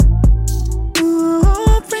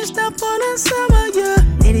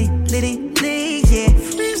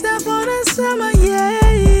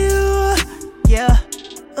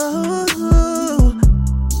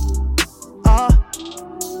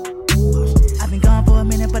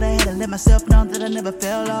let myself know that I never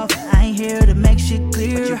fell off. I ain't here to make shit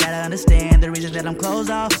clear, but you gotta understand the reason that I'm closed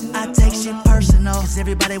off. I take shit personal, cause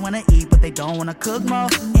everybody wanna eat, but they don't wanna cook more.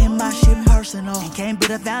 And my shit personal, and can't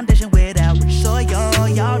build a foundation without rich soil,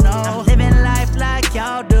 y'all know. I'm living life like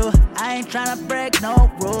y'all do, I ain't tryna break no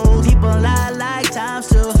rules. People lie like times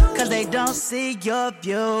two, cause they don't see your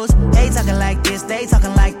views. They talking like this, they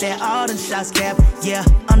talking like that, all them shots kept. Yeah,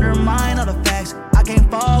 undermine all the facts, I can't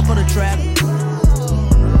fall for the trap.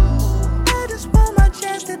 I just want my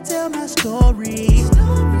chance to tell my story.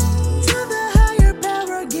 To the higher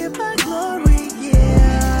power, give my glory.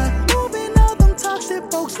 Yeah, moving all them toxic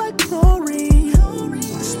folks like chlorine.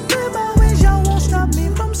 Spread my wings, y'all won't stop me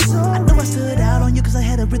from soaring. I know I stood out on you cause I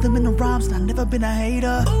had a rhythm in the rhymes, and I never been a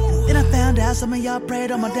hater. Then I found out some of y'all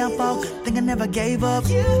prayed on my downfall, think I never gave up.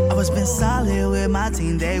 I always been solid with my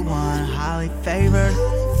team, day one, highly favored.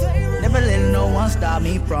 Never let no one stop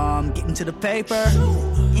me from getting to the paper.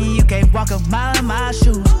 And you can't walk a mile in my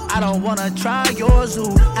shoes, I don't wanna try yours,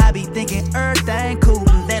 ooh. I be thinking earth ain't cool,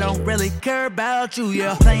 they don't really care about you,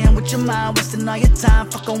 yeah. Playing with your mind, wasting all your time,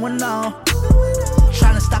 fuck going on.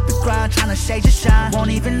 Trying to stop your grind, trying to shade your shine, won't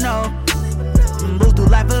even know. Move through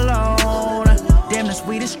life alone, damn the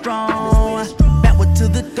sweet is strong. Backward to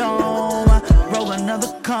the dome, roll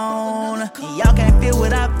another cone. Y'all can't feel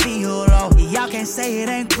what I feel though, y'all can't say it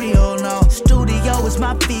ain't real, no. Studio is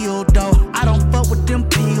my field though, I don't fuck with them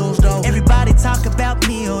pills though. Everybody talk about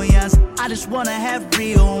millions, I just wanna have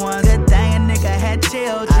real ones. Good thing a nigga had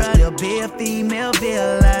children, I still be a female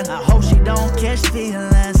villain, I hope she don't catch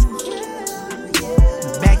feelings.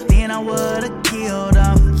 Back then I would've killed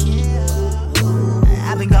them.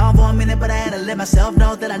 I've been gone for a minute, but I had to let myself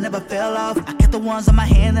know that I never fell off. I kept the ones on my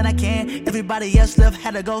hand that I can, everybody else left,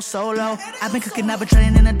 had to go solo. I've been cooking, I've been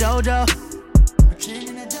training in the dojo.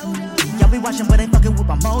 Y'all be watching, but they fucking with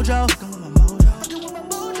my mojo.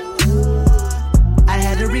 I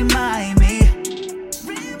had to remind me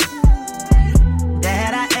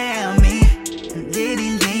that I am me,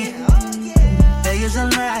 Litty me. Failure's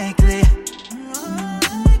unlikely.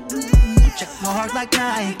 Check my heart like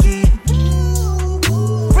Nike.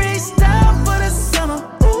 Freestyle for the summer,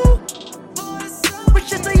 ooh.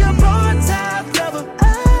 Reach out to your born type lover.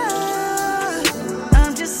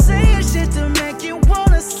 I'm just saying shit to make you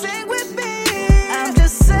wanna sing with me. I'm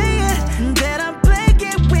just saying that I'm playing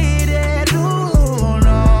with it, ooh,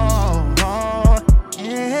 no,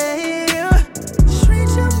 yeah. Treat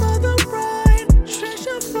your mother right, treat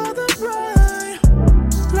your father right.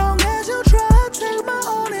 Long as you try, take my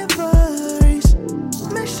own advice.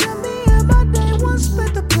 Make sure me and my day one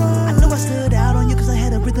split the prize. I know I stood out on you cause I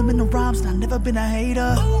had a rhythm in the rhymes, and I never been a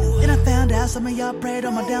hater. Then I found out some of y'all prayed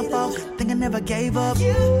on my downfall, think I never gave up.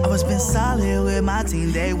 I always been solid with my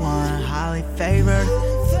team, day one, highly favored.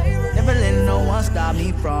 Never let no one stop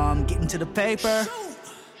me from getting to the paper.